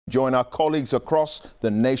Join our colleagues across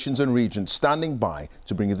the nations and regions standing by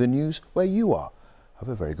to bring you the news where you are. Have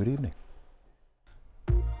a very good evening.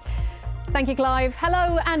 Thank you, Clive.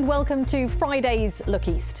 Hello and welcome to Friday's Look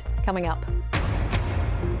East. Coming up,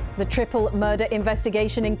 the triple murder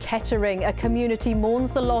investigation in Kettering. A community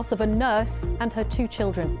mourns the loss of a nurse and her 2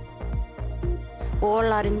 children.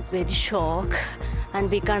 All are in very shock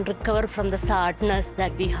and we can't recover from the sadness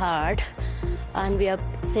that we had, and we are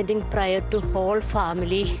sending prayer to whole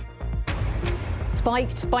family.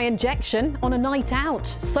 Spiked by injection on a night out.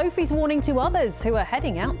 Sophie's warning to others who are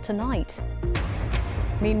heading out tonight.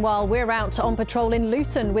 Meanwhile, we're out on patrol in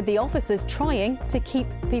Luton with the officers trying to keep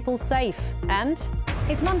people safe. And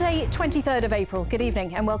it's Monday, 23rd of April. Good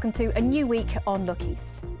evening and welcome to a new week on Look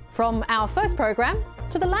East. From our first programme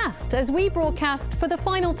to the last, as we broadcast for the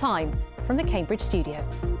final time from the Cambridge studio.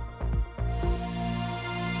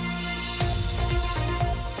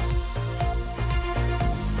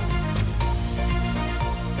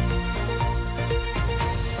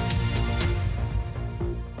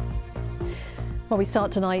 Well, we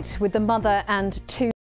start tonight with the mother and 2